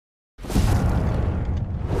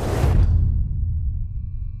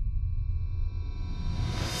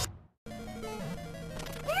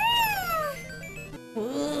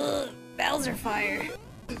Bowser fire.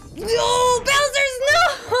 No, Bowser's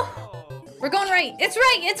no! We're going right. It's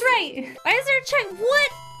right. It's right. Why is there a check? What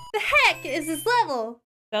the heck is this level?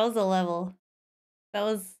 That was a level. That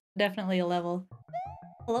was definitely a level.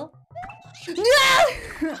 Hello? No!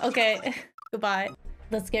 Okay. Goodbye.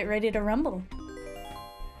 Let's get ready to rumble.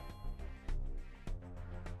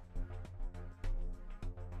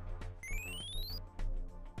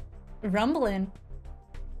 Rumbling.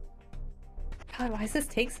 God, why does this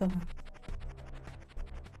take so long?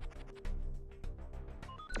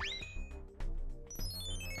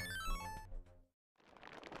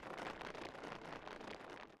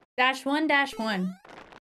 -1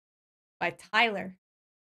 by Tyler.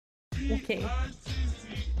 Okay.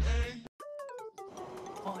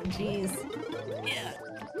 Oh, jeez. Yeah.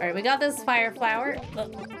 All right, we got this fire flower.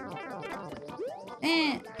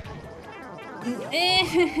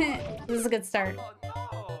 This is a good start.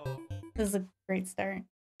 This is a great start.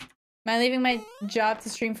 Am I leaving my job to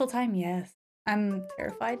stream full time? Yes. I'm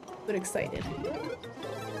terrified, but excited.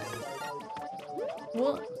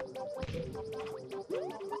 Well.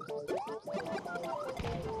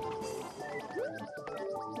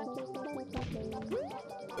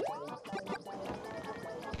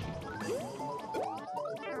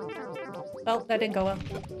 Oh, that didn't go well.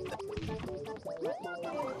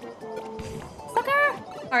 Sucker!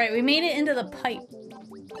 Alright, we made it into the pipe.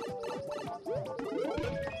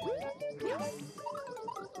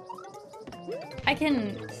 I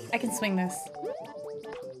can swing this.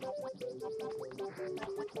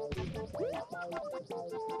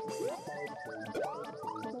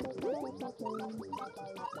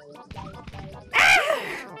 Ah!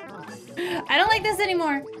 I don't like this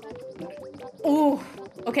anymore. Ooh.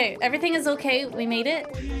 Okay, everything is okay. We made it.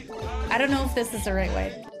 I don't know if this is the right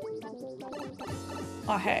way.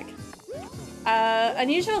 Oh, heck.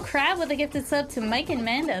 Unusual Crab with a gifted sub to Mike and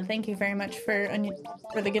Manda. Thank you very much for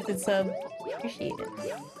the gifted sub. Appreciate it.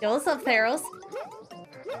 Yo, what's up, Theros?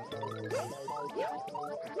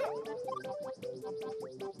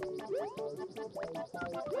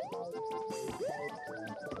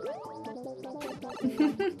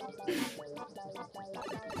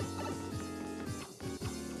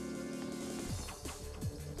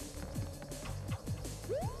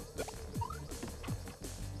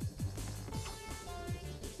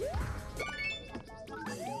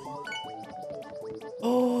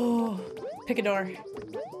 Oh, pick a door.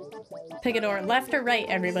 Pick a door. Left or right,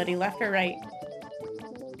 everybody? Left or right?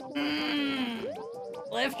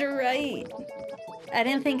 Left or right? I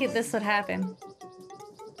didn't think this would happen.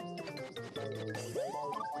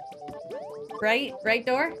 Right? Right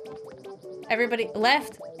door? Everybody,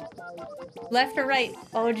 left? Left or right?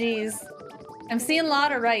 Oh, geez. I'm seeing a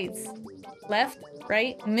lot of rights. Left?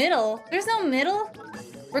 Right? Middle? There's no middle?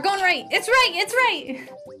 We're going right. It's right! It's right!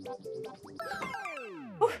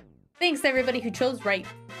 Thanks everybody who chose right.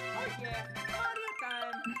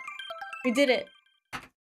 We did it.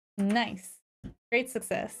 Nice. Great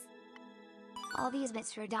success. All these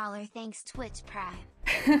bits for $1, thanks Twitch Prime.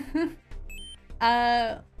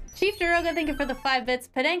 Chief Daroga, thank you for the 5 bits.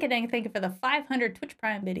 Pedankadang, thank you for the 500 Twitch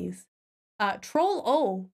Prime biddies. Troll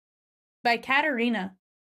O by Katarina.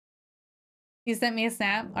 You sent me a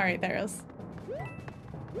snap? Alright, there it is.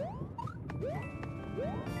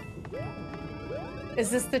 Is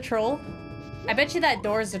this the troll? I bet you that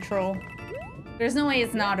door is a troll. There's no way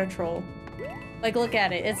it's not a troll. Like, look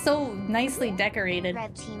at it. It's so nicely decorated.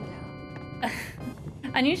 Red team go.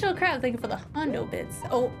 Unusual Crowd, thank you for the hundo bits.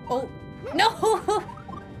 Oh, oh, no!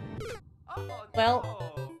 Well.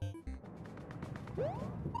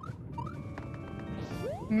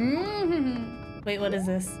 Wait, what is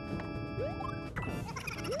this?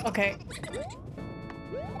 Okay.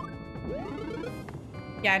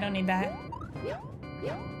 Yeah, I don't need that.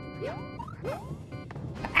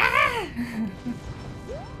 Ah!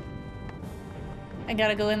 I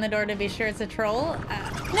gotta go in the door to be sure it's a troll.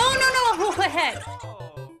 No! What the heck?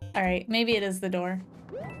 Alright, maybe it is the door.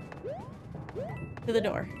 To the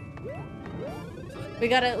door. We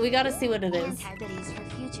gotta see what it is. Anti-biddies for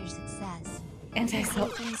future success.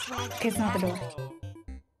 Anti-self. Okay, it's not the door.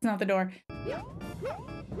 It's not the door.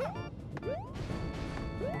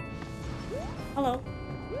 Hello.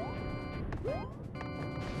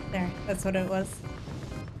 There, that's what it was.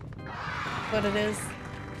 What it is.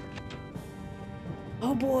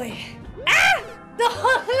 Oh boy. Ah! No!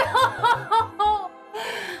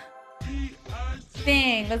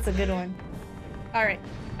 Dang, that's a good one. Alright,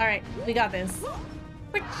 we got this.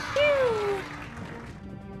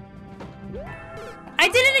 I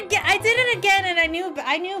did it again and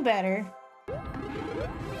I knew better.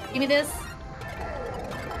 Give me this.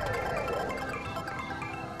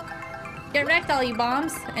 Get wrecked, all you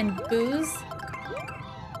bombs and booze.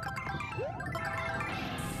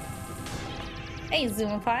 Hey,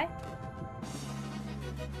 Zoomify.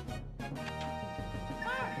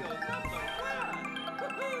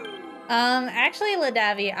 Actually,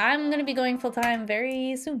 Ladavi, I'm gonna be going full-time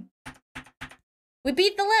very soon. We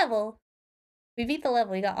beat the level. We beat the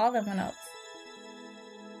level. We got all them 1-ups.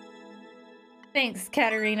 Thanks,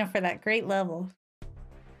 Katarina, for that great level.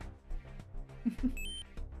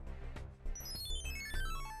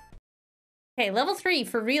 Okay, level 3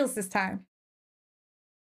 for reals this time.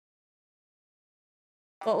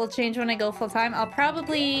 What will change when I go full-time? I'll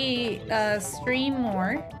probably stream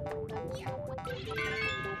more.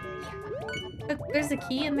 There's a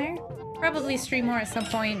key in there. Probably stream more at some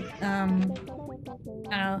point. I don't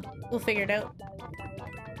know. We'll figure it out.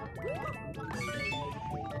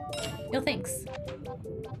 Yo, thanks.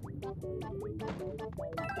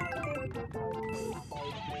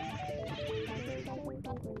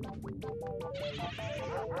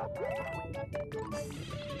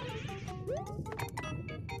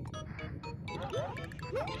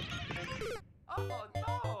 Oh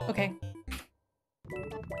no! Okay.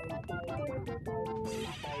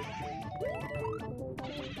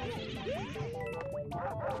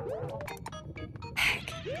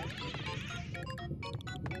 Heck.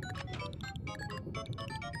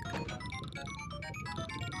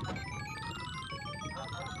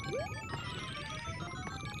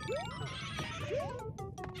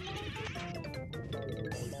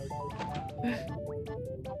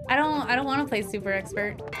 I don't want to play super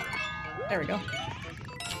expert. There we go.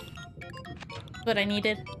 What I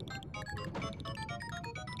needed.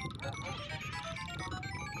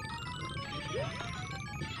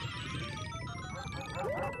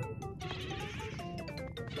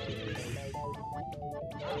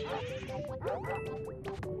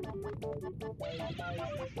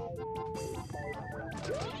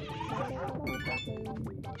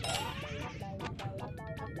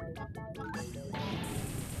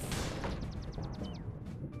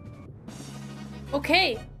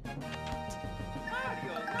 Okay.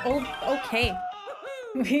 Oh, okay.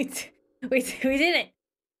 We did it.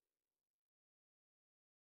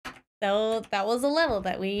 So that was a level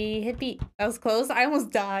that we hit beat. That was close. I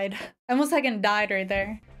almost died. I almost fucking died right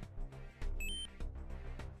there.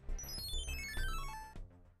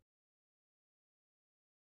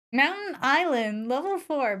 Mountain Island, level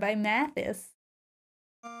 4 by Mathis.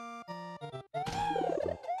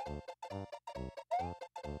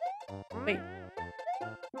 Wait.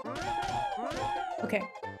 Okay.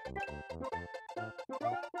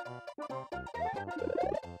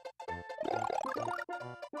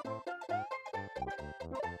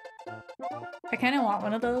 I kind of want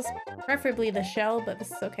one of those. Preferably the shell, but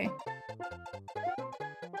this is okay.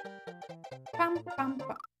 Bum, bum,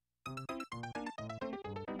 bum.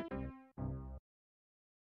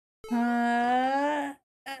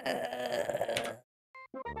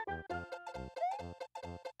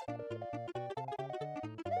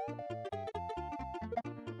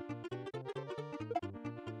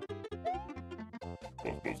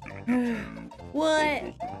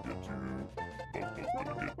 What?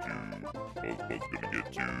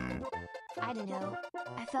 I don't know.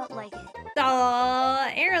 I felt like it.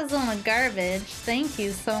 Aw, Arizona Garbage. Thank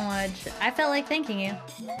you so much. I felt like thanking you.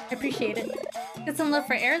 I appreciate it. Get some love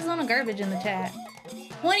for Arizona Garbage in the chat.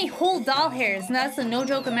 20 whole doll hairs. And that's a no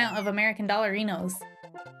joke amount of American dollarinos.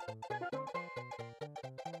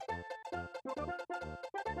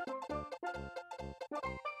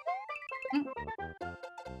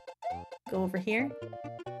 Go over here.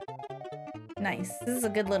 Nice. This is a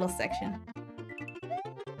good little section.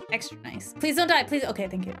 Extra nice. Please don't die. Please. Okay,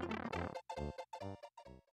 thank you.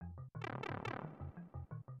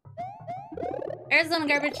 Arizona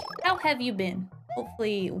Garbage, how have you been?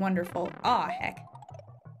 Hopefully wonderful. Aw, heck.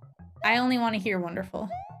 I only want to hear wonderful.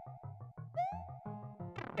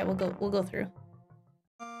 Yeah, we'll go through.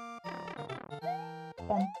 Bum,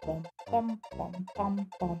 bum, bum, bum, bum,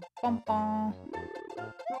 bum, bum, bum.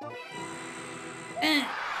 Ah!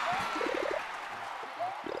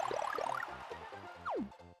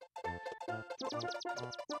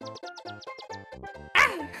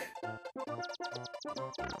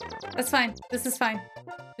 That's fine. This is fine.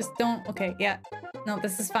 Just don't. Okay, yeah. No,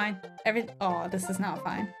 this is fine. Oh, this is not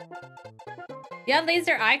fine. Yeah,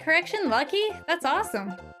 laser eye correction? Lucky? That's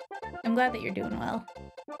awesome. I'm glad that you're doing well.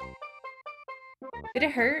 Did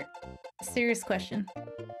it hurt? Serious question.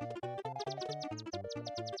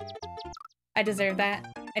 I deserve that.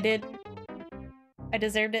 I did. I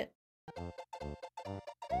deserved it.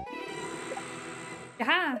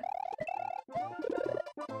 Aha!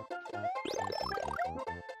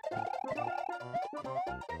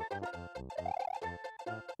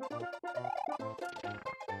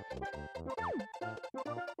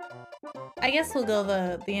 I guess we'll go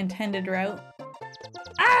the intended route.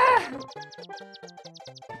 Ah!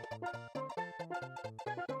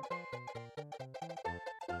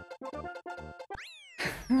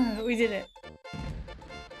 We did it.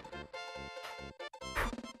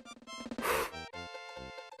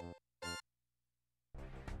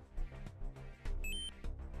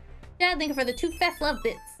 Yeah, thank you for the 2 Fef love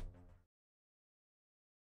bits.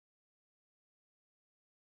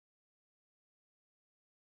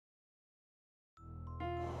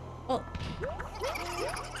 Oh.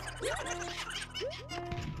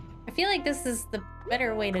 I feel like this is the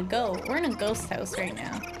better way to go. We're in a ghost house right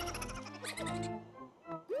now.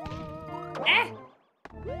 Ah!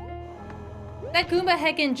 That Goomba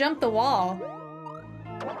heckin' jumped the wall.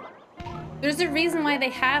 There's a reason why they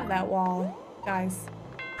have that wall, guys.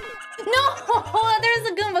 No! There's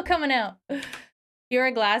a Goomba coming out. You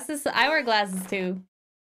wear glasses? I wear glasses too.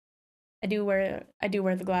 I do wear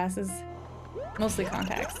the glasses. Mostly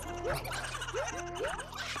contacts.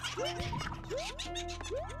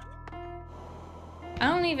 I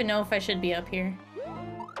don't even know if I should be up here.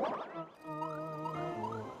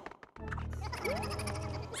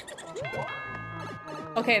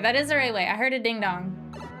 Okay, that is the right way. I heard a ding-dong.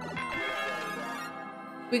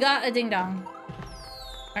 We got a ding-dong.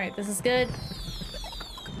 Alright, this is good.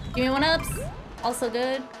 Give me 1-ups. Also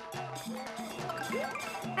good.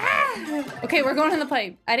 Ah! Okay, we're going in the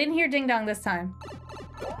pipe. I didn't hear ding-dong this time.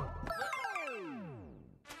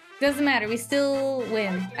 Doesn't matter, we still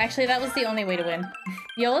win. Actually, that was the only way to win.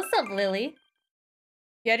 Yo, what's up, Lily?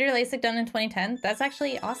 You had your LASIK done in 2010? That's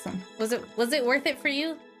actually awesome. Was it worth it for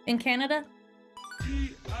you in Canada?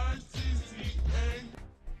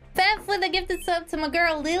 Fef with a gifted sub to my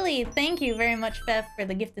girl Lily. Thank you very much, Fef, for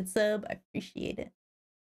the gifted sub. I appreciate it.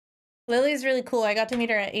 Lily's really cool. I got to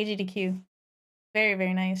meet her at AGDQ. Very,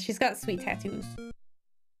 very nice. She's got sweet tattoos.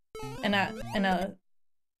 And a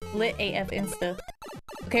lit AF Insta.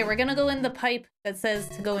 Okay, we're gonna go in the pipe that says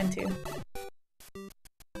to go into.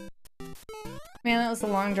 Man, that was a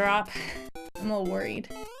long drop. I'm a little worried.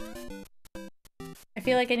 I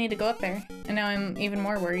feel like I need to go up there. And now I'm even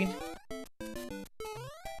more worried.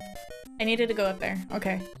 I needed to go up there.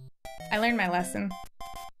 Okay. I learned my lesson.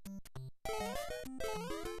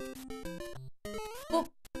 Oh.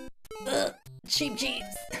 Ugh. Cheap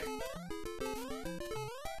jeeps.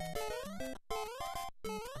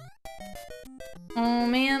 Oh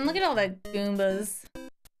man, look at all the Goombas.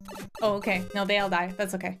 Oh, okay. No, they all die.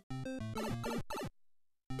 That's okay.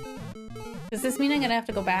 Does this mean I'm gonna have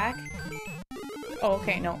to go back? Oh,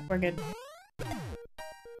 okay. No, we're good.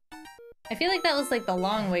 I feel like that was like the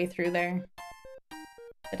long way through there.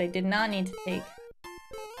 That I did not need to take.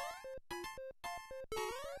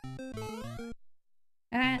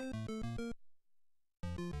 Ah.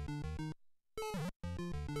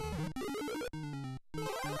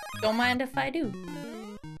 Don't mind if I do.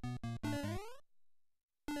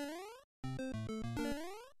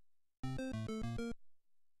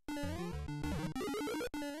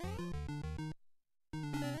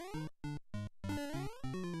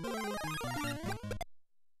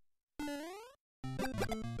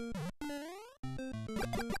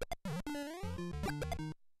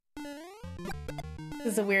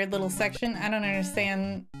 This is a weird little section. I don't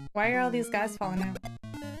understand. Why are all these guys falling out?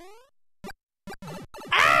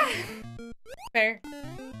 Ah! Fair.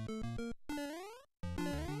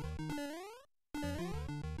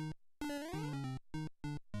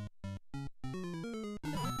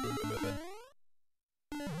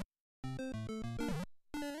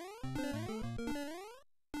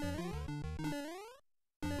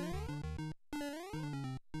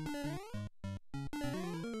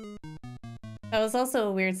 That was also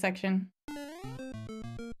a weird section.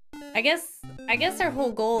 I guess our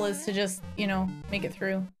whole goal is to just, you know, make it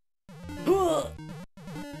through.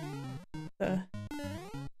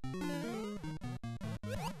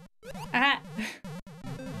 Ah!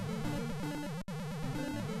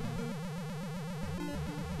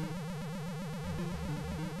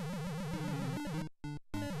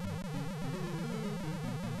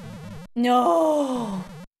 No!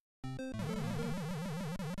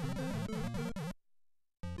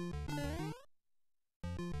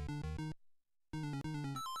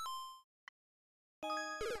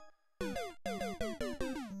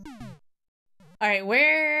 Alright,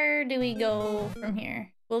 where do we go from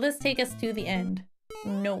here? Will this take us to the end?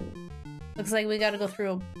 No. Looks like we gotta go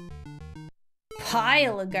through a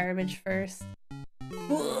pile of garbage first.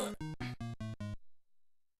 Ugh.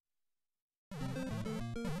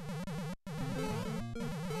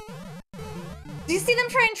 Do you see them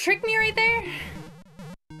try and trick me right there?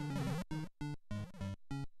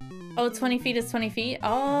 Oh, 20 feet is 20 feet?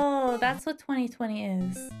 Oh, that's what 2020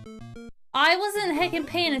 is. I wasn't heckin'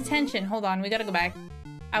 paying attention. Hold on, we gotta go back.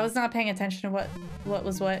 I was not paying attention to what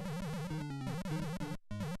was what.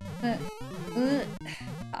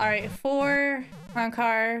 Alright, 4, on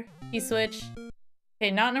car, P-switch. Okay,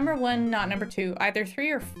 not number 1, not number 2. Either 3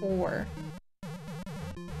 or 4.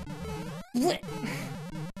 Blech.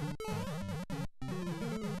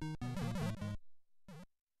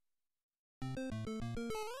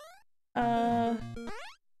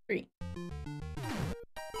 3.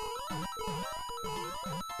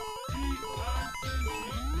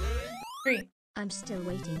 I'm still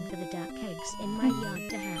waiting for the duck eggs in my yard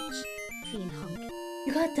to hatch. Fiend honk.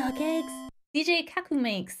 You got duck eggs? DJ Kaku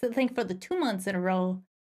makes. Thank for the 2 months in a row.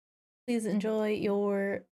 Please enjoy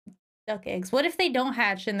your duck eggs. What if they don't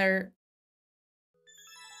hatch and they're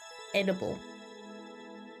edible?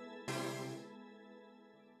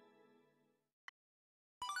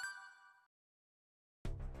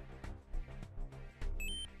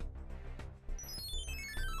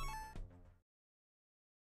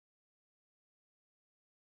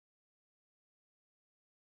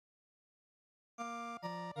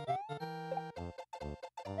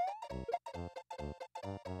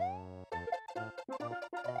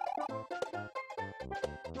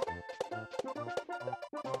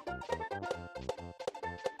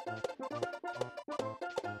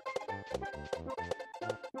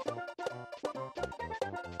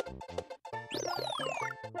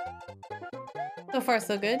 So far,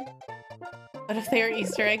 so good. But if they are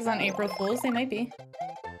Easter eggs on April Fools, they might be.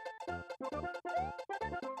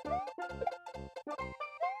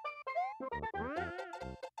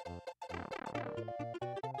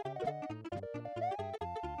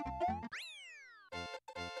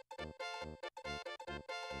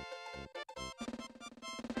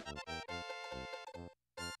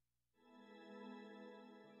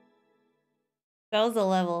 That was a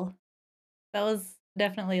level. That was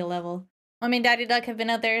definitely a level. Mommy and Daddy Duck have been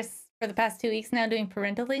out there for the past 2 weeks now doing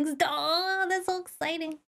parental things. Oh, that's so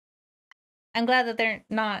exciting. I'm glad that they're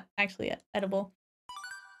not actually edible.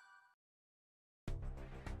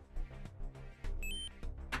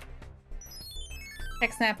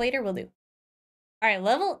 Check snap later, will do. Alright,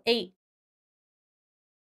 level 8.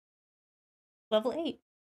 Level 8.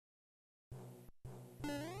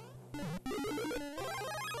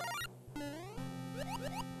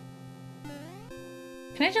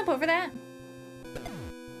 Can I jump over that?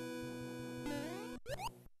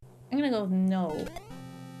 I'm gonna go no.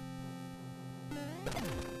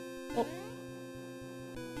 Oh.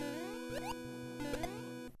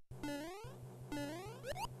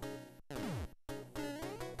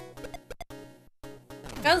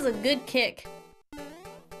 That was a good kick.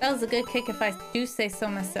 That was a good kick if I do say so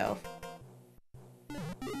myself.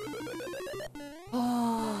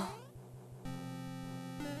 Oh.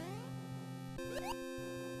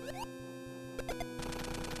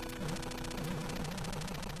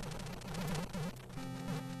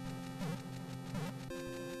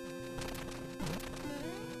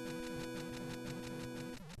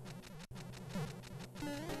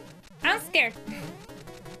 I'm scared.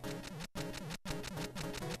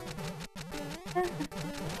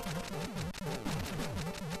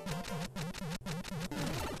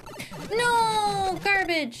 No!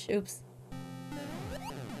 Garbage! Oops.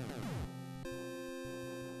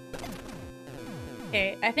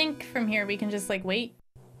 Okay, I think from here we can just like wait.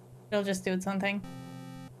 It'll just do its own thing.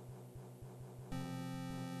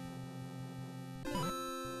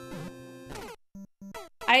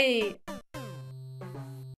 I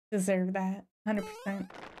deserve that. 100%.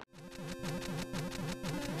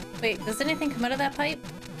 Wait, does anything come out of that pipe?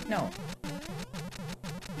 No.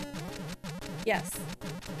 Yes.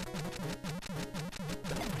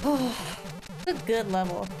 Oh, it's a good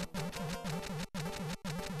level.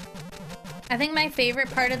 I think my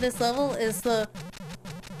favorite part of this level is that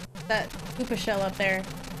Koopa shell up there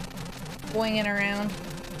boinging around.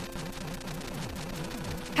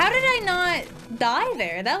 How did I not die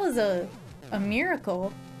there? That was a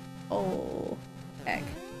miracle. Oh, heck.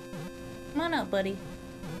 Come on up, buddy.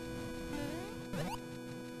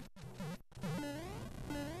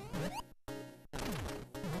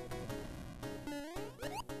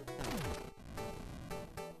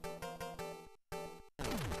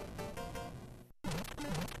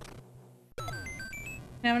 Can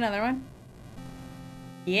I have another one?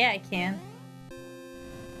 Yeah, I can.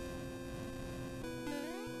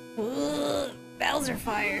 Ugh, Bowser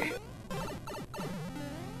fire.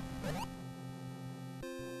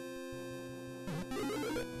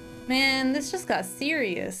 Man, this just got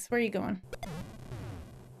serious. Where are you going?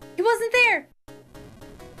 He wasn't there!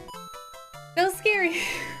 That was scary.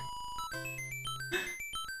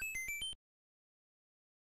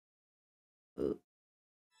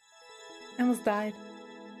 died.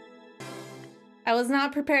 I was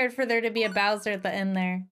not prepared for there to be a Bowser at the end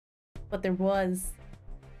there, but there was.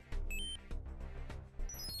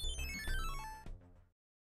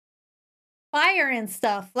 Fire and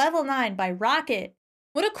Stuff, level 9 by Rocket.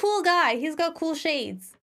 What a cool guy. He's got cool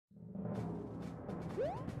shades.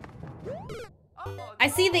 I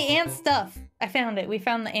see the ant stuff. I found it. We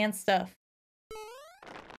found the ant stuff.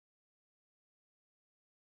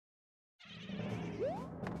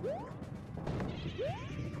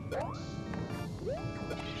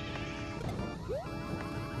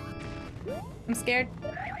 I'm scared.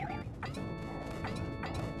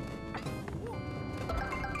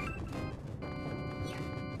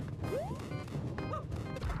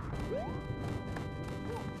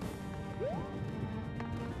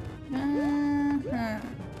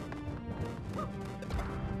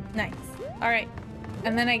 Nice. Alright.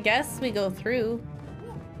 And then I guess we go through.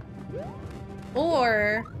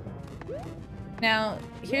 Or... Now,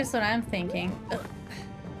 here's what I'm thinking. Ugh.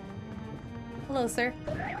 Hello, sir.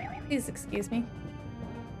 Please excuse me.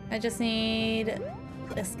 I just need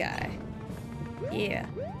this guy. Yeah.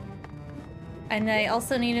 And I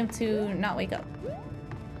also need him to not wake up.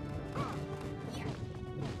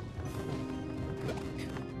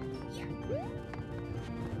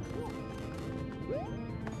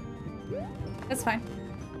 That's fine.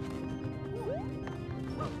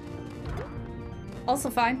 Also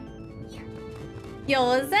fine.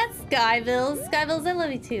 Yo, is that Skyvilles? Skyvilles, I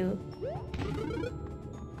love you too.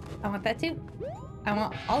 I want that too. I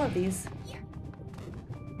want all of these.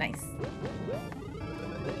 Nice.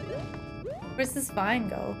 Where's this vine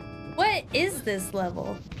go? What is this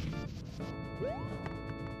level?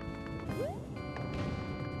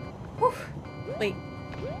 Whew. Wait.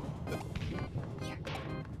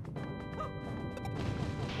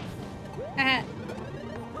 I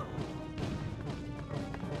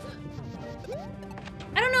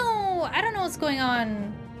don't know. I don't know what's going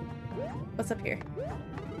on. What's up here?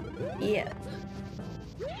 Yeah.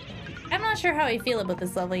 I'm not sure how I feel about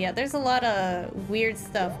this level yet. There's a lot of weird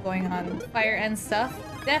stuff going on. Fire and stuff.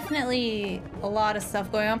 Definitely a lot of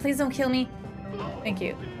stuff going on. Please don't kill me. Thank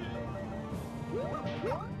you.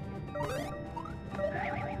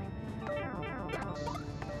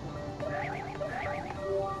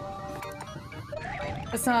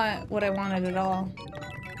 That's not what I wanted at all.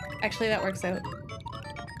 Actually, that works out.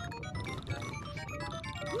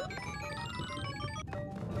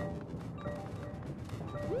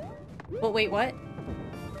 But wait, what? Is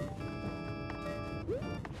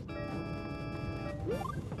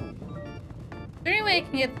there any way I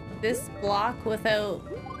can get this block without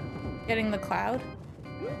getting the cloud?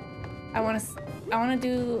 I want to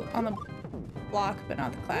do on the block, but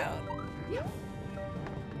not the cloud.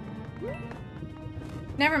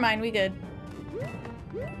 Never mind, we good.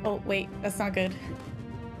 Oh, wait, that's not good.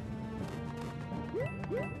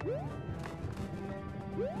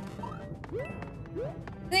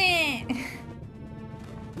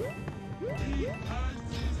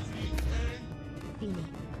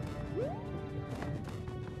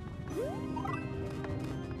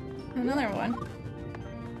 Another one.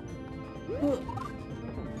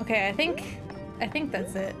 Ooh. Okay, I think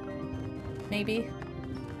that's it. Maybe.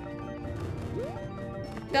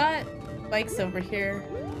 Got bikes over here.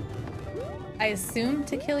 I assume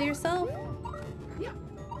to kill yourself?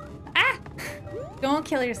 Ah! Don't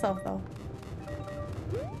kill yourself though.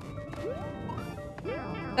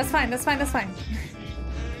 That's fine, that's fine, that's fine.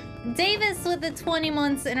 Davis with the 20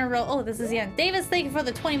 months in a row. Oh, this is the end. Davis, thank you for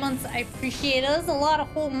the 20 months. I appreciate it. That's a lot of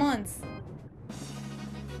whole months.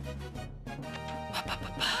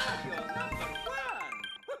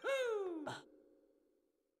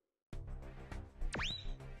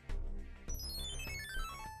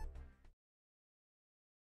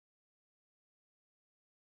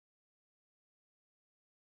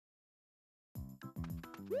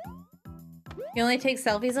 You only take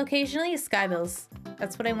selfies occasionally? Skybills.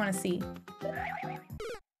 That's what I want to see.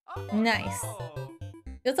 Nice.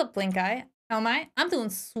 What's up, Blink Eye? How am I? I'm doing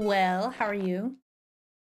swell. How are you?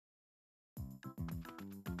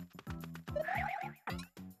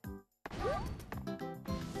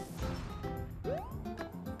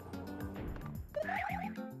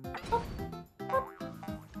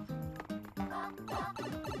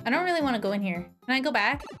 I don't really want to go in here. Can I go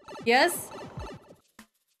back? Yes?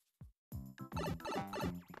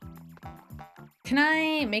 Can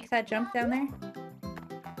I make that jump down there?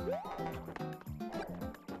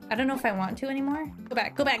 I don't know if I want to anymore. Go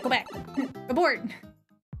back, go back, go back. Abort!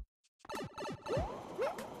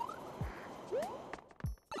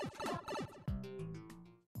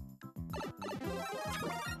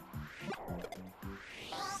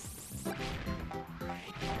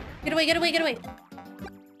 Get away, get away, get away.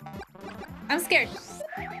 I'm scared.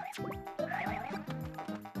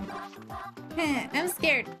 I'm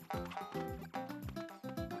scared.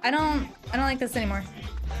 I don't like this anymore.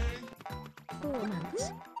 4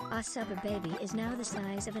 months. Our summer baby is now the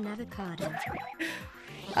size of an avocado.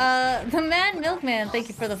 The Mad Milkman, thank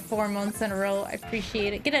you for the 4 months in a row. I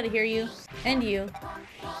appreciate it. Get out of here, you. And you.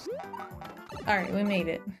 Alright, we made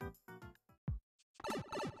it.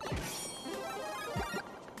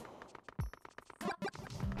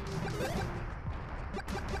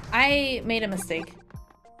 I made a mistake.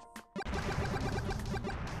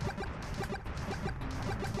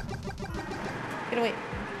 Get away.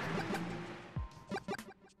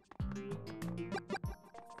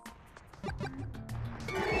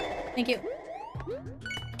 Thank you.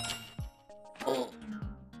 Oh.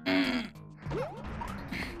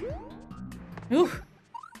 Ooh.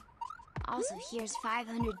 Also, here's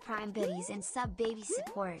 500 Prime biddies and sub baby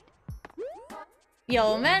support.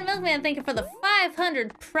 Yo, Mad Milkman, thank you for the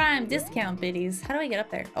 500 Prime discount biddies. How do I get up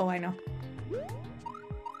there? Oh, I know.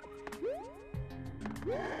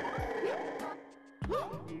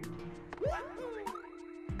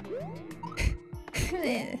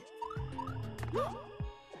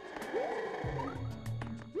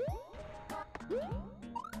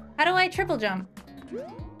 How do I triple jump?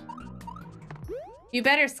 You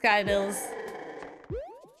better, Skybills.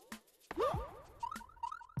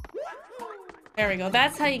 There we go.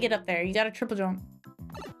 That's how you get up there. You gotta triple jump.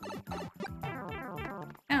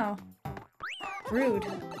 Ow. Rude.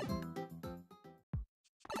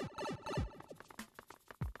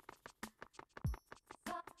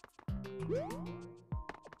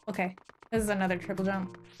 Okay. This is another triple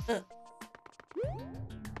jump. Ugh.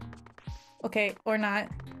 Okay, or not.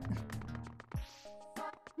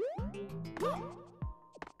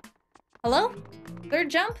 Hello? Third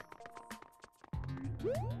jump?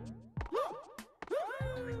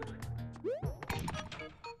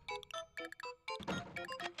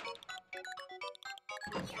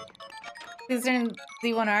 Is there in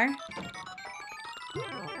Z1R?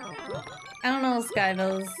 I don't know,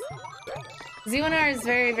 Skybills. Z1R is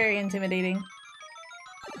very, very intimidating.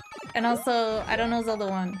 And also, I don't know Zelda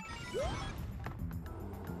 1.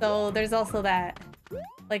 So there's also that.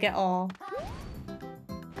 Like, at all.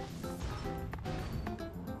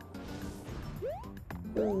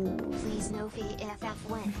 Please no FF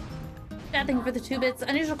win. Yeah, thank you for the 2 bits.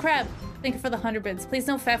 Unusual Crab, thank you for the 100 bits. Please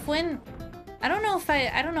no FF win. I don't know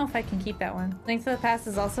if I can keep that one. Thanks for the Past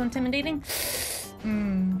is also intimidating.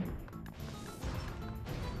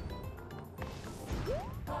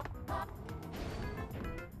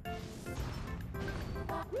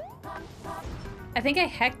 I think I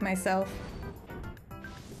hacked myself.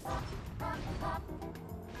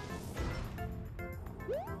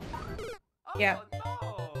 Yeah.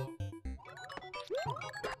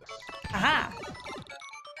 Aha!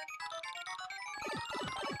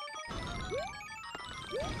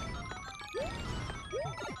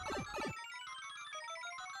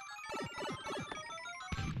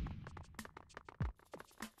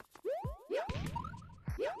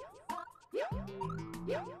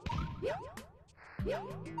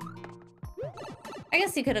 I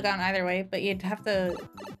guess you could have gone either way, but you'd have to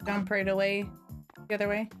jump right away the other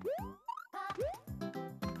way.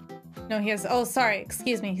 No, he has- oh, sorry,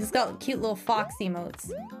 excuse me. He's got cute little fox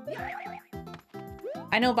emotes.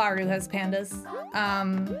 I know Baru has pandas.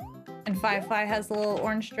 And Fi-Fi has a little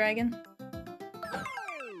orange dragon.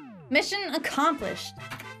 Mission accomplished.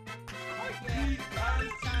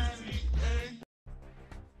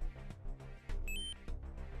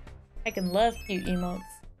 I can love cute emotes.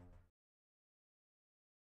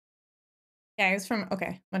 Yeah, he's from,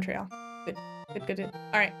 okay, Montreal. Good, good, good, good.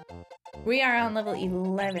 All right. We are on level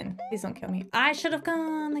 11. Please don't kill me. I should have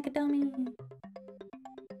gone like a dummy.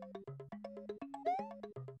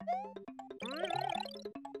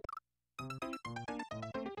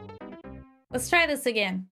 Let's try this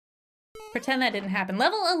again. Pretend that didn't happen.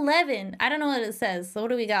 Level 11. I don't know what it says. So what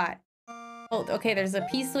do we got? Oh, okay. There's a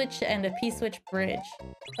P-switch and a P-switch bridge.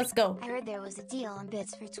 Let's go. I heard there was a deal on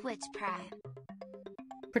bits for Twitch Prime.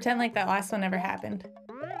 Pretend like that last one never happened.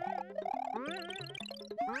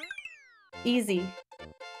 Easy.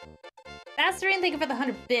 Fasterine, thank you for the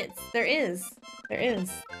 100 bits. There is. There is.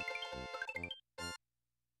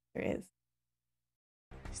 There is.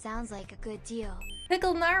 Sounds like a good deal.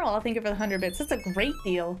 Pickled Narwhal, thank you for the 100 bits. That's a great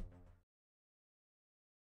deal.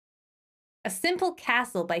 A Simple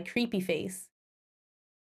Castle by Creepy Face.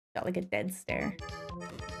 Got like a dead stare.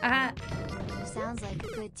 Ah. Sounds like a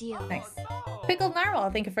good deal. Nice. Pickled Narwhal,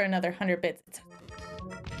 thank you for another 100 bits.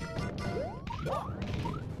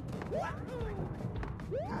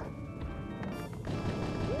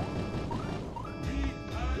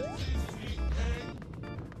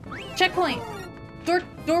 Checkpoint. Door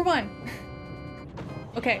 1.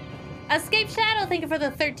 Okay. Escape Shadow, thank you for the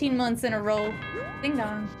 13 months in a row. Ding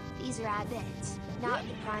dong. These are ad bits, not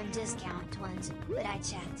the Prime discount ones, but I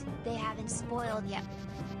checked. They haven't spoiled yet.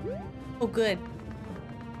 Oh, good.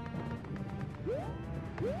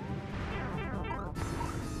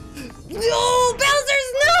 No!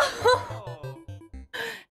 Bowser's no!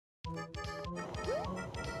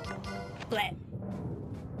 Blah.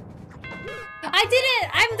 I did it!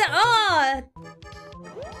 I'm the... Oh!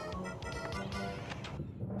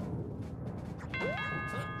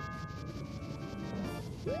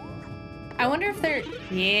 I wonder if they're...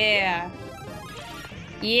 Yeah.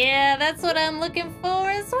 Yeah, that's what I'm looking for.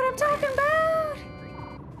 That's what I'm talking about.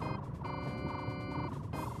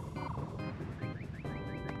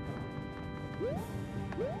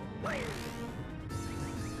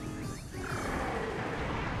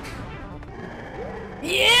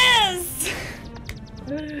 Yes!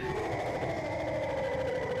 Mario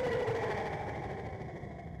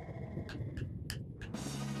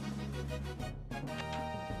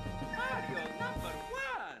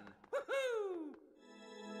 #1! Woohoo!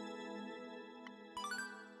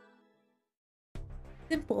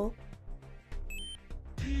 Simple.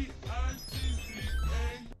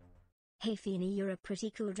 Hey Feeny, you're a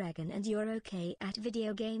pretty cool dragon and you're okay at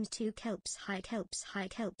video games too. Kelps, hi Kelps, hi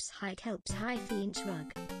Kelps, hi Kelps, hi Fiend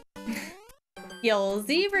shrug. Yo,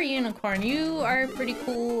 Zebra Unicorn, you are pretty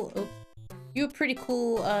cool. Oops. You a pretty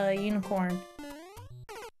cool unicorn.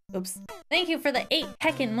 Oops. Thank you for the 8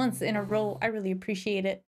 heckin' months in a row. I really appreciate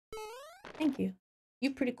it. Thank you. You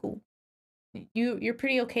pretty cool. You're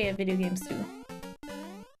pretty okay at video games too.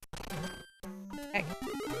 Heck.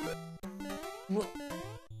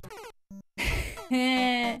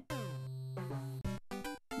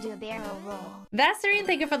 Do a barrel roll. Vaseline,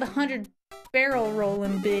 thank you for the 100 barrel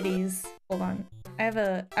rolling biddies. Hold on.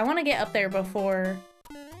 I want to get up there before...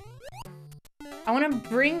 I want to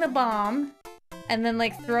bring the bomb and then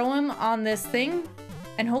like throw him on this thing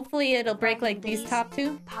and hopefully it'll break like these top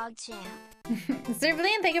two. PogChamp.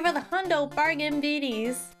 Zervalian, thank you for the hundo bargain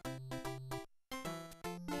biddies.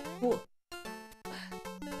 Cool.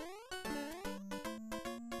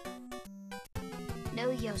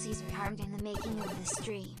 No Yoshi's are harmed in the making of the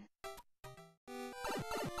stream.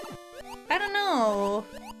 I don't know.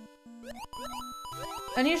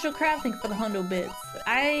 Unusual crowd, thank you for the hundo bits.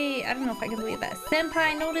 I don't know if I can believe that.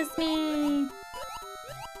 Senpai, notice me.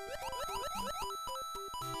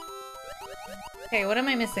 Okay, what am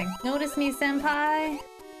I missing? Notice me, senpai.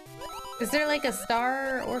 Is there like a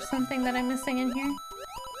star or something that I'm missing in here?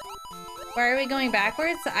 Why are we going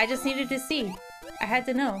backwards? I just needed to see. I had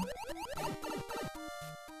to know.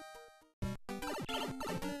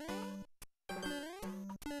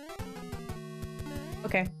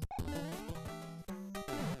 Okay.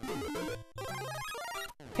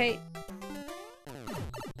 Okay.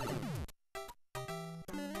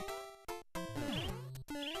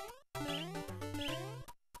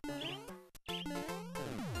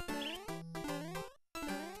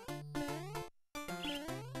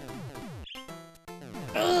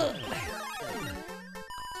 Ugh.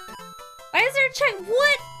 Why is there a check?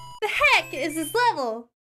 What the heck is this level?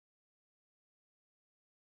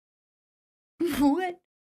 What?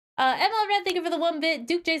 ML Red, thank you for the 1 bit.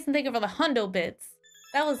 Duke Jason, thank you for the hundo bits.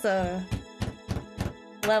 That was a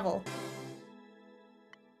level.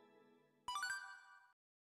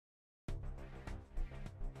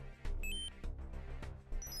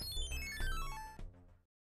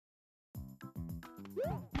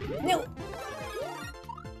 No.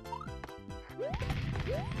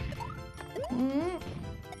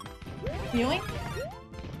 Yoink.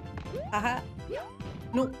 Haha.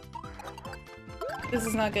 Nope. This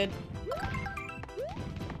is not good.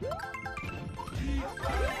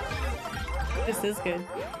 This is good.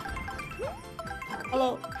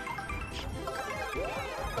 Hello.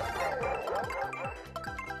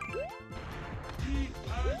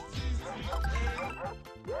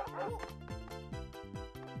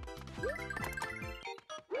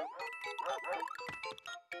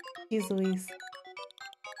 Jeez Louise.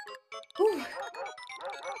 Whew.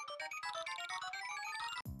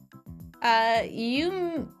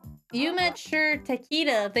 You met sure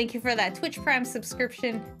Takeda, thank you for that Twitch Prime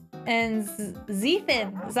subscription. And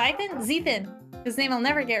Zethan, his name I'll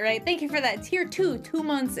never get right. Thank you for that tier 2, 2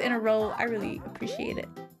 months in a row. I really appreciate it.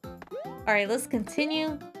 All right, let's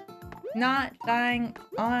continue. Not dying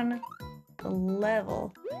on the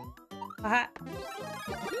level. Haha.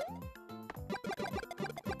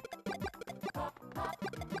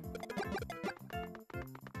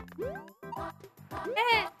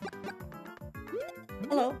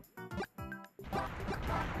 Hello.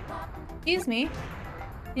 Excuse me.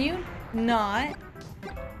 Can you not?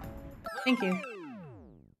 Thank you.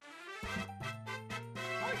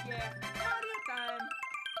 Oh yeah, Mario time.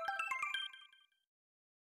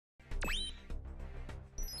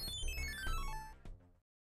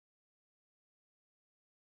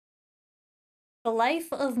 The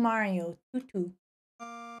Life of Mario. Tutu.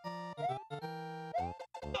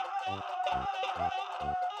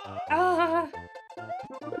 Ah.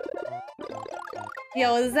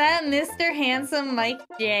 Yo, is that Mr. Handsome Mike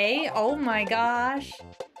J? Oh my gosh.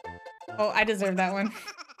 Oh, I deserve that one.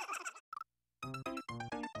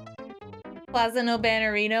 Plaza no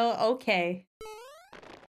Bannerino? Okay.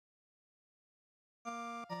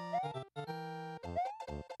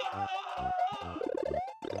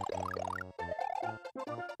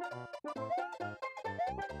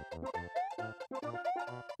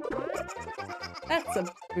 That's a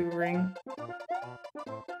boo ring.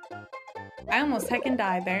 I almost heckin'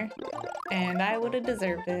 died there. And I would have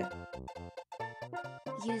deserved it.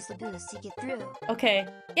 Use the boost to get through. Okay.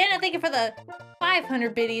 Yeah, no, thank you for the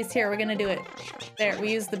 500 biddies. Here, we're gonna do it. There,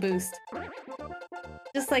 we use the boost.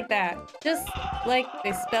 Just like that. Just like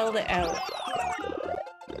they spelled it out.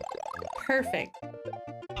 Perfect.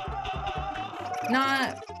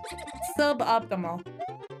 Not suboptimal.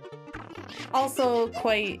 Also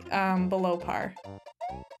quite below par.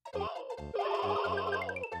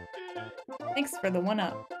 Thanks for the one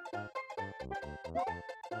up.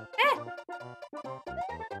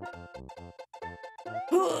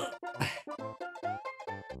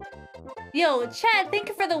 Yo, Chad, thank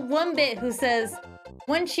you for the 1 bit who says,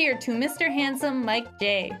 "One cheer to Mr. Handsome Mike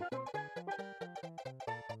J."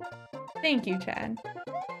 Thank you, Chad.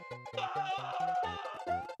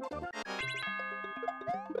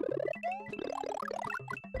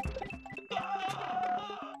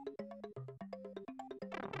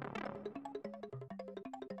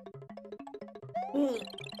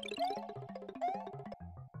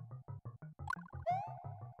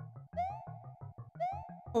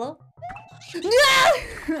 Hello?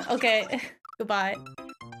 No! Okay, goodbye.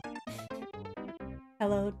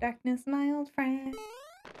 Hello, darkness, my old friend.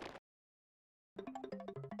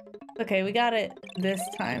 Okay, we got it this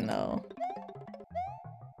time, though.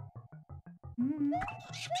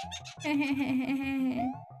 Good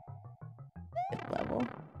level.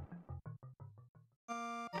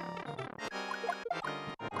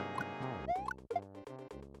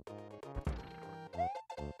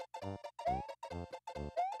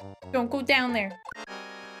 Don't go down there.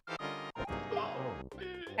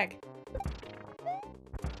 Heck.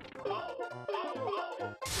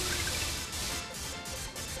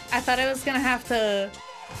 I thought I was gonna have to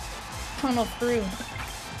tunnel through.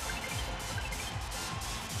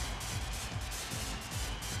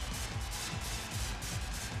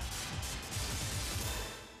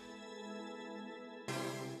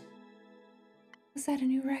 Was that a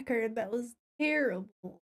new record? That was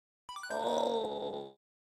terrible. Oh.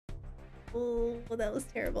 Oh, that was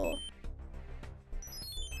terrible.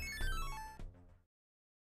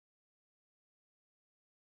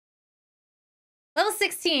 Level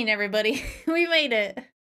 16, everybody. We made it.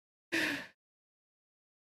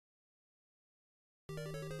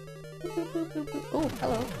 Oh,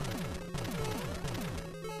 hello.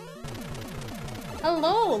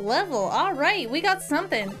 Hello, level. All right, we got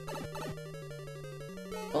something.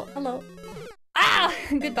 Oh, hello. Ah!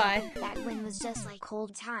 Goodbye. That win was just like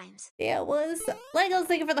old times. Yeah, it was. Legos,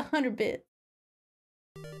 thank you for the 100 bit.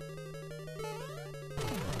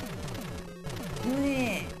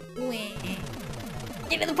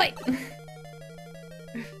 Get in the pipe.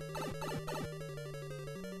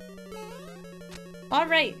 All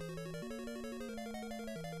right.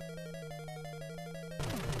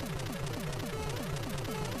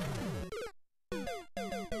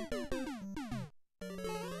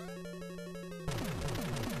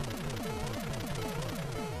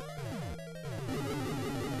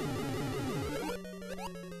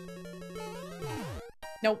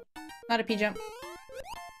 Nope, not a P-jump.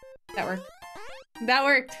 That worked. That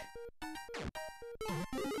worked.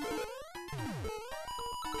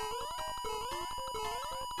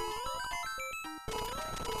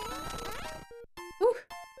 Whew.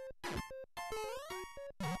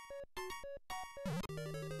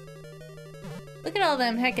 Look at all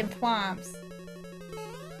them heckin' thwomps.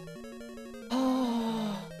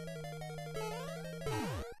 Oh.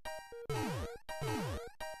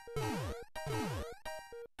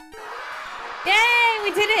 Yay,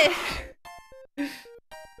 we did it!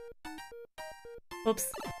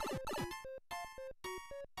 Oops.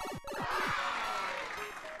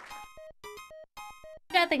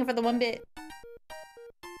 Yeah, thank you for the 1 bit.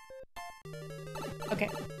 Okay.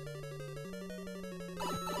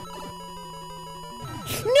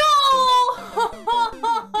 No!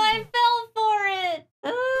 I fell for it!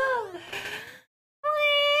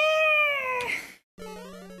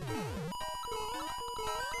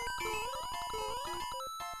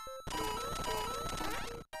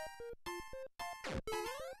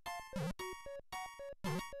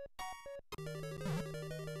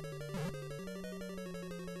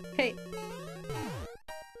 Okay.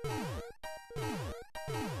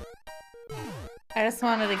 I just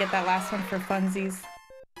wanted to get that last one for funsies.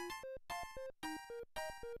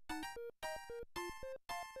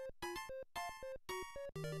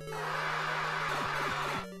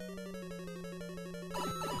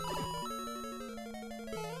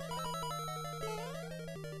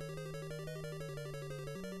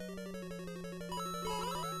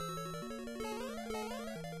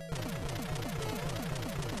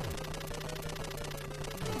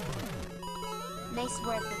 Nice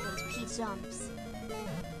work with those P-jumps.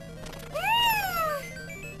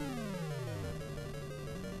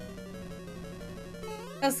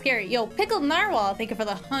 That was scary. Yo, Pickled Narwhal, thank you for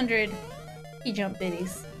the 100 E-jump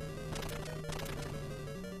biddies.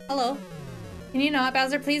 Hello. Can you not,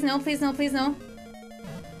 Bowser? Please no, please no, please no.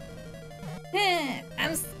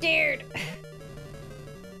 I'm scared.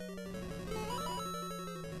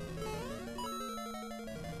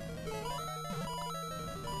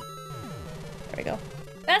 There we go.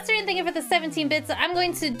 Bastard, thank you for the 17 bits. I'm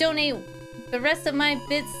going to donate the rest of my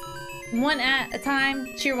bits one at a time.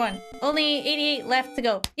 Cheer one. Only 88 left to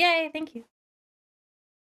go. Yay, thank you.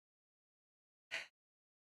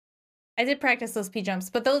 I did practice those P-jumps,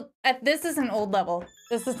 but those, this is an old level.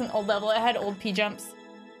 This is an old level. It had old P-jumps.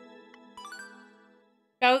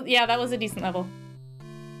 Yeah, that was a decent level.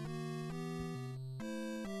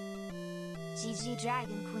 GG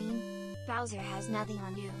Dragon Queen. Bowser has nothing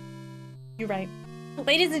on you. You're right.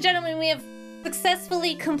 Ladies and gentlemen, we have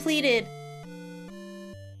successfully completed